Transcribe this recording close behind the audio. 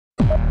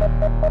Hi,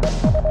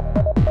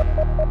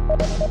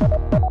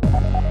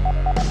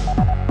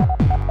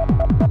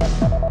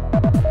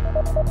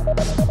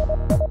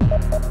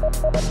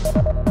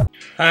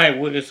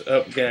 what is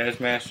up, guys?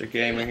 Master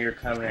Gamer here,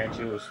 coming at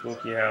you with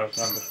Spooky House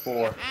number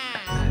 4.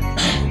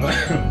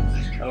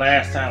 The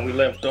last time we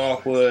left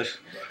off was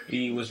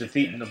he was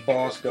defeating the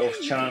boss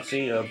ghost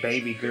Chauncey, a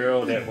baby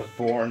girl that was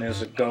born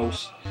as a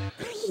ghost,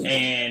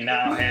 and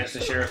now has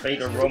the sheriff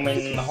fate of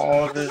roaming the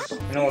halls as,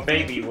 a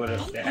baby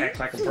that acts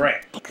like a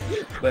brat.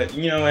 But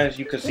as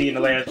you could see in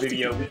the last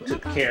video, we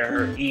took care of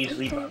her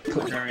easily by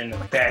putting her in the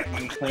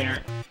vacuum cleaner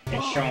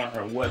and showing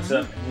her what's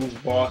up and who's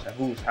boss and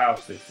whose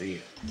house this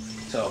is.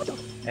 So,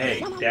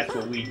 hey, that's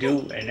what we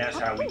do, and that's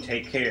how we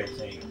take care of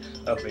things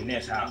up in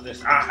this house.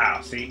 This our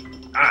house, see?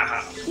 Our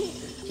house.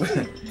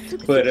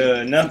 But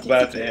enough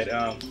about that.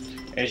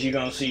 As you're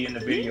gonna see in the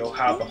video,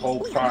 how the whole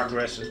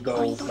progress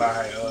goes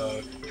by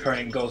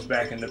turning ghosts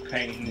back into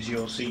paintings.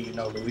 You'll see,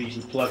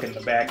 Luigi plugging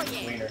the vacuum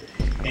cleaner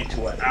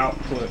into an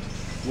output,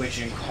 which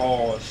can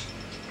cause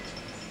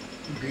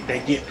they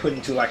get put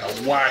into like a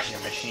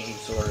washing machine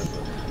sort of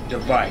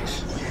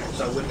device.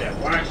 So with that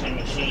washing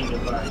machine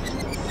device,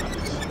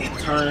 it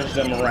turns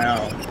them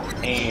around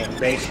and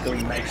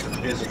basically makes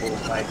them visible,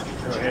 like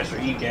Professor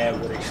Egad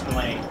would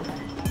explain.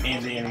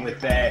 And then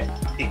with that,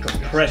 it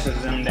compresses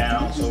them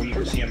down so you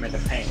can see them in the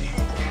painting.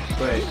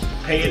 But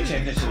pay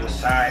attention to the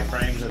side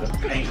frames of the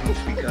paintings,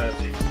 because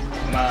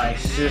my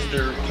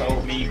sister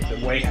told me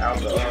the way how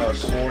the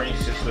scoring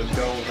system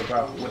goes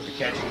about with the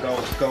catching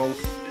ghosts.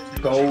 A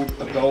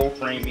gold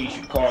frame means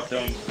you caught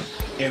them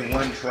in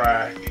one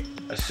try.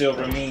 A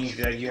silver means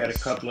that you had a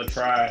couple of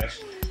tries.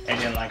 And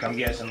then, like, I'm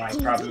guessing,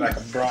 like, probably like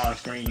a bronze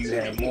screen, you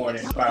had more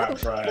than 5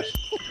 tries.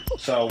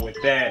 So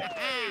with that,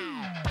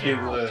 it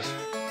was,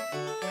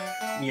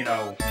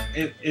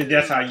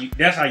 that's how you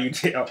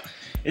tell.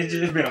 It's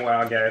been a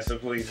while, guys, so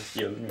please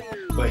excuse me.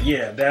 But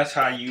yeah, that's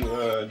how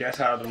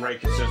the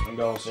ranking system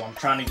goes. So I'm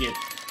trying to get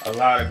a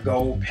lot of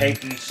gold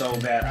paintings so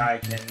that I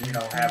can,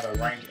 have a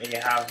rank A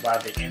house by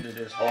the end of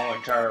this whole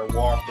entire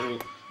walkthrough.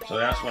 So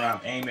that's what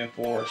I'm aiming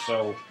for.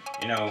 So,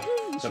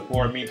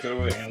 support me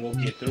through it, and we'll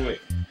get through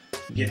it.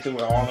 Get through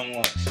it all at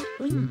once.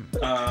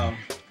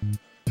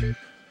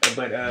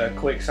 But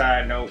quick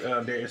side note,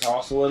 there is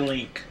also a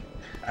link.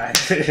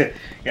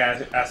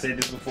 Guys, I said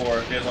this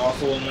before. There's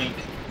also a link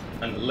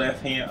on the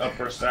left-hand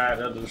upper side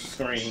of the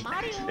screen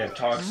that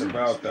talks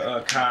about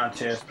the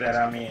contest that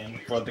I'm in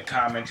for the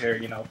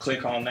commentary.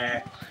 Click on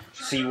that,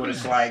 see what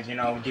it's like. Get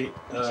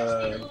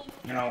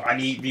I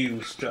need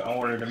views in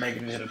order to make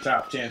it into the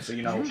top 10. So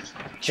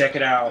check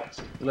it out,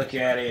 look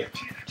at it,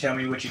 tell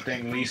me what you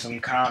think, leave some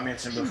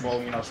comments, and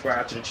before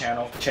subscribe to the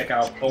channel, check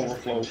out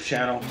Overflow's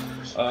channel.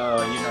 So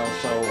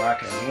I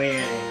can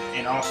win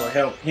and also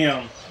help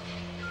him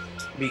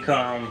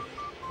become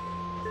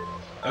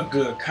a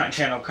good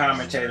channel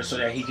commentator, so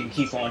that he can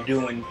keep on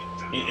doing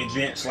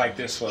events like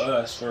this for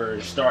us, for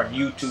starting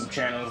YouTube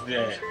channels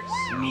that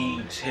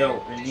needs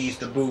help and needs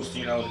the boost, to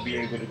be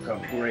able to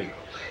become great.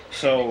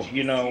 So,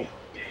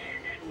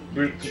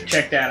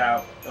 check that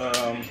out.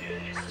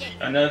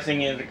 Another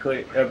thing is a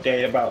quick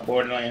update about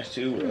Borderlands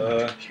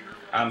 2.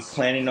 I'm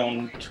planning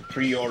on to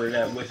pre-order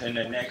that within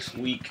the next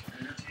week.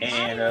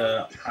 And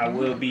I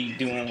will be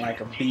doing like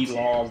a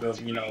vlog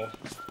of,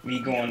 me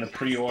going to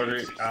pre-order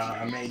it.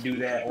 I may do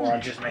that, or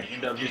I just may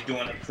end up just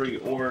doing a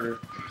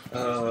pre-order.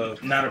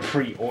 Not a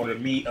pre-order, a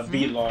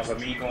vlog of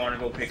me going to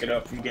go pick it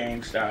up from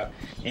GameStop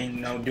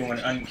and, doing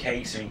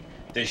uncasing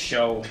to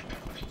show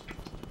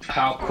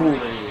how cool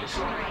it is.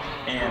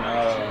 And,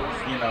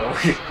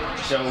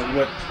 show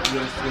what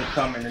will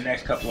come in the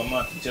next couple of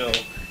months until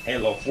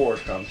Halo 4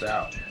 comes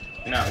out.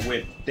 Now,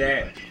 with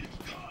that,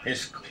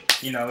 it's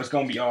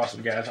going to be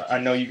awesome, guys. I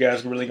know you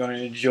guys are really going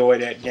to enjoy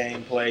that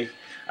gameplay.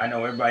 I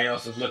know everybody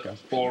else is looking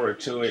forward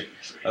to it.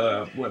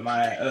 What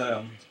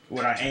I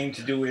aim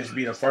to do is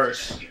be the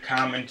first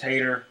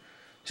commentator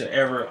to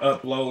ever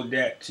upload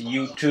that to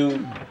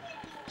YouTube.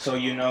 So,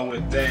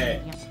 with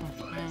that,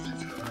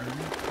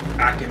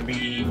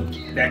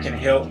 that can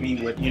help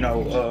me with,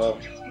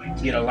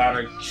 get a lot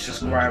of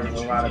subscribers,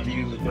 a lot of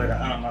views, but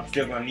I'm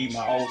still going to need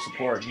my old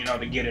support,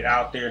 to get it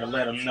out there, to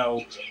let them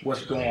know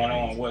what's going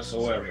on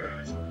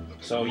whatsoever.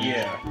 So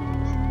yeah,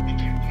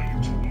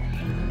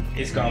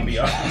 it's going to be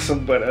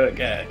awesome. But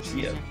guys,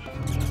 yeah,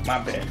 my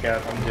bad,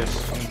 guys, I'm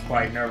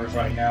quite nervous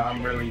right now.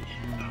 I'm really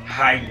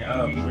hyped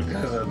up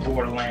because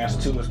Borderlands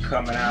 2 is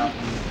coming out.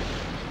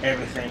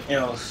 Everything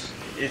else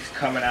is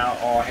coming out.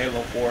 All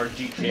Halo 4,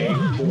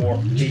 GTA 4,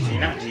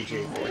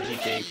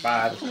 GTA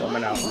 5 is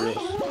coming out real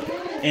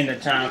in the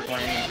time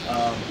frame.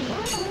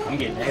 I'm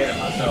getting ahead of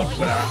myself,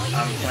 but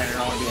I'm planning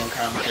on doing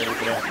commentary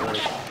for that for a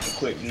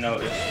quick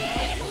notice.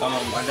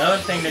 Another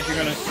thing that you're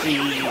gonna see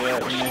in this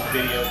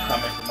video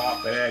coming from off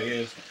of that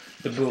is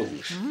the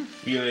boos.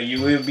 You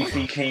will be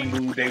seeing King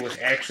Boo. They was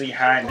actually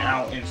hiding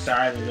out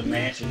inside of the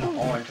mansion the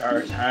whole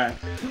entire time.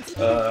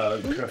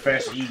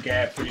 Professor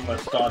Egad pretty much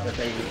thought that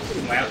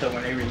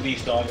when they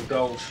released all the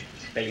ghosts,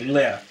 they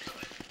left.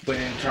 But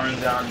it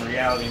turns out in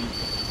reality,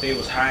 they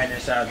was hiding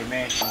inside the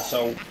mansion.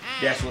 So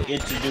that's what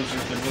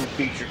introduces the new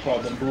feature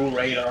called the blue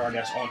radar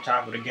that's on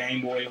top of the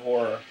Game Boy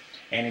Horror,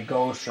 and it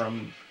goes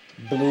from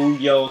blue,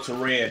 yellow to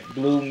red.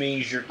 Blue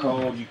means you're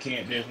cold, you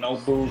can't. There's no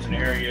booze in the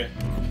area.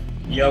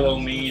 Yellow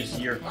means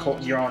you're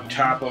on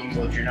top of them,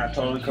 but you're not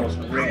totally close.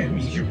 Red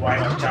means you're right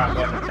on top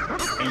of them,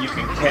 and you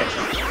can catch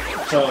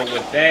them. So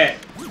with that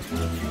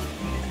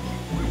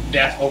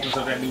opens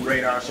up that new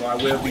radar. So I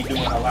will be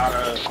doing a lot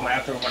of,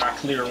 after when I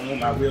clear a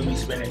room, I will be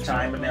spending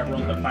time in that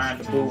room to find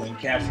the boo and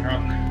capture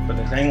them. But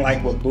the thing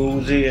like with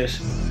boos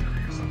is,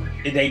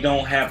 they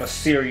don't have a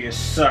serious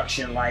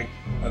suction like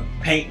a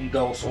painting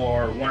ghost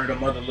or one of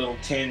them other little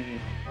tin,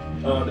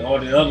 or the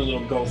other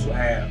little ghosts will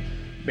have.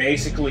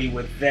 Basically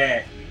with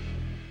that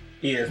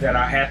is that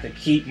I have to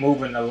keep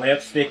moving the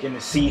left stick and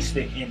the C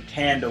stick in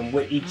tandem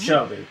with each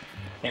other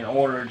in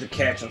order to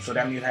catch them. So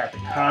that means I have to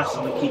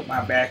constantly keep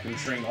my vacuum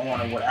string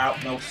on and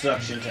without no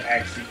suction to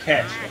actually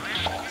catch them.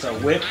 So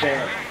with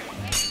that,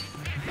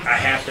 I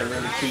have to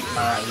really keep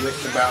my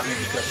wits about me,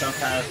 because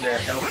sometimes their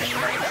health and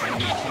range can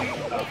be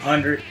between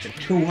 100 to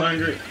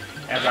 200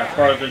 as I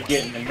further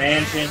get in the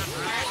mansion.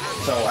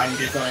 So I'm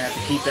just going to have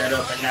to keep that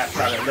up and not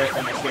try to let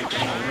them escape to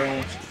any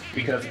rooms,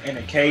 because in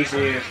the case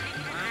is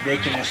they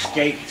can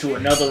escape to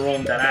another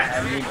room that I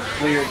haven't even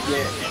cleared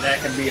yet, and that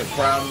can be a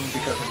problem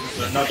because if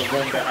it's another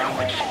room that I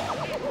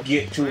won't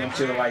get to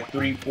until like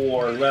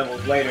 3-4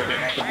 levels later, then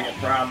that could be a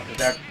problem,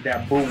 because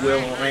that boo will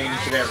remain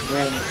into that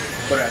room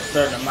for a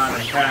certain amount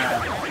of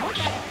time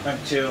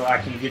until I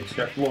can get to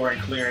the floor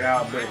and clear it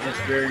out. But it's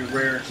very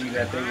rare to see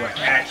that they will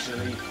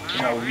actually,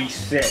 you know,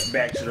 reset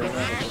back to the room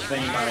with the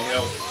same amount of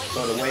health.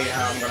 So the way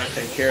how I'm going to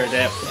take care of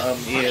that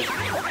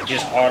is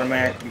just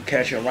automatically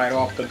catch it right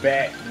off the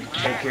bat and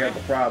take care of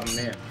the problem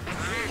then.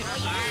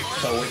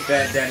 So with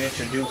that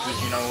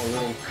introduces, you know, a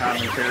little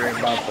commentary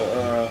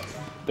about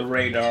the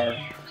radar.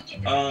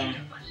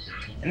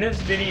 In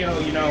this video,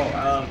 you know,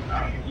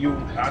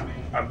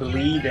 I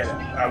believe that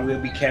I will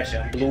be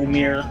catching Blue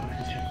Mirror.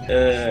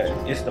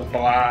 It's the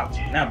Blob,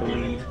 not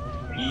believe,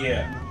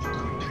 yeah.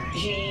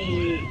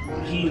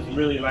 He's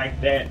really like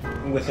that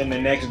within the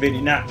next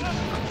video. Now,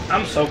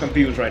 I'm so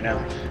confused right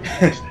now.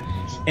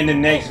 In the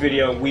next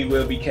video, we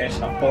will be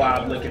catching a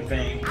blob looking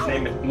thing. His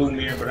name is Blue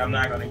Mirror, but I'm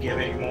not going to give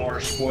any more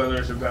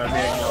spoilers about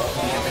that. You know,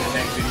 see him in the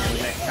next video,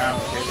 the next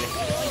commentary.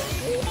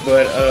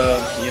 But,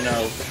 you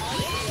know,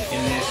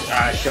 in this,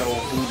 I show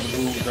who the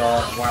boos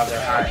are while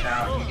they're hiding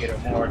out. You get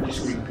a more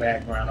discreet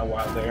background of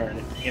while they're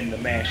in the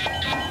mansion.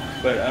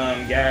 But,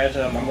 guys,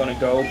 I'm going to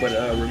go.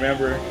 But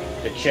remember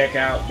to check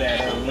out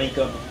that link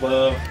up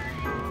above.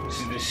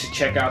 To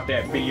check out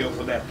that video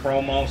for that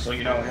promo, so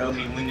you know, help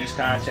me win this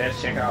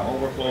contest. Check out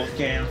Overflow's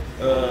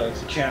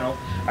channel.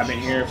 I've been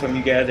hearing from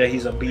you guys that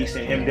he's a beast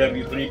in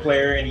MW3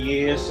 player, and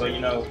he is. So you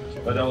know,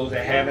 for those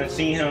that haven't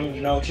seen him,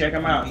 you know, check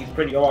him out. He's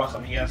pretty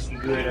awesome. He has some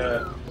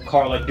good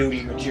Call of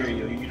Duty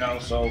material, you know.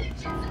 So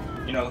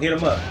you know, hit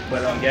him up.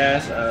 But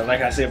guys, like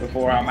I said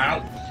before, I'm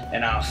out,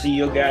 and I'll see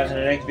you guys in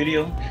the next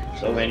video.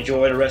 So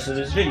enjoy the rest of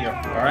this video.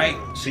 All right,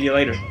 see you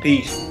later.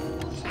 Peace.